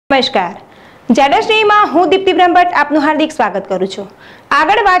નમસ્કાર, ZSTV માં હું દીપ્તિ બ્રહ્મભટ્ટ આપનું હાર્દિક સ્વાગત કરું છું।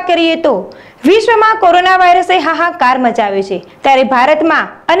 આગળ વાત કરીએ તો વિશ્વમાં કોરોના વાયરસે હાહાકાર મચાવ્યો છે, ત્યારે ભારતમાં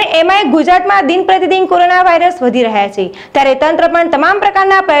અને એમાંય ગુજરાતમાં દિન પ્રતિદિન કોરોના વાયરસ વધી રહ્યા છે, ત્યારે તંત્ર પણ તમામ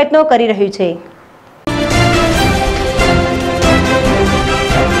પ્રકારના પ્રયત્નો કરી રહ્યું છે।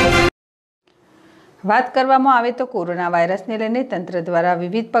 વાત કરવામાં આવે તો કોરોના વાયરસને લઈને તંત્ર દ્વારા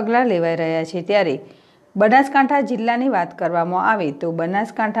વિવિધ પગલાં લેવાઈ રહ્યા છે, ત્યારે બનાસકાંઠા જિલ્લાની વાત કરવામાં આવે તો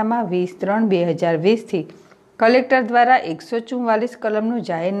બનાસકાંઠામાં 20/3/2020થી કલેક્ટર દ્વારા 144 કલમનું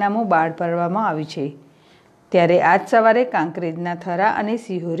જાહેરનામું બહાર પાડવામાં આવ્યું છે। ત્યારે આજ સવારે કાંકરેજના થરા અને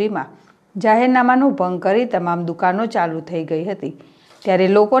સિહોરીમાં જાહેરનામાનું ભંગ કરી તમામ દુકાનો ચાલુ થઈ ગઈ હતી। ત્યારે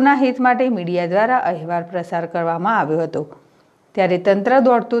લોકોના હિત માટે મીડિયા દ્વારા અહેવાલ પ્રસાર કરવામાં આવ્યો હતો, ત્યારે તંત્ર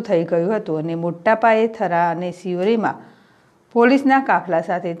દોડતું થઈ ગયું હતું અને મોટા પાયે થરા અને સિહોરીમાં પોલીસના કાફલા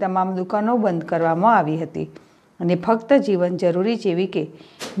સાથે તમામ દુકાનો બંધ કરવામાં આવી હતી અને ફક્ત જીવન જરૂરી જેવી કે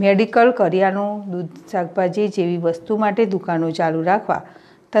મેડિકલ, કરિયાણું, દૂધ, શાકભાજી જેવી વસ્તુ માટે દુકાનો ચાલુ રાખવા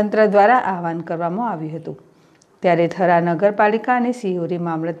તંત્ર દ્વારા આહવાન કરવામાં આવ્યું હતું। ત્યારે થરા નગરપાલિકા અને સિહોરી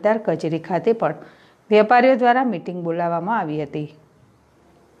મામલતદાર કચેરી ખાતે પણ વેપારીઓ દ્વારા મીટિંગ બોલાવવામાં આવી હતી।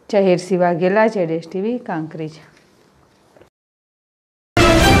 જહેરસિંહ વાઘેલા, ZSTV, કાંકરેજ।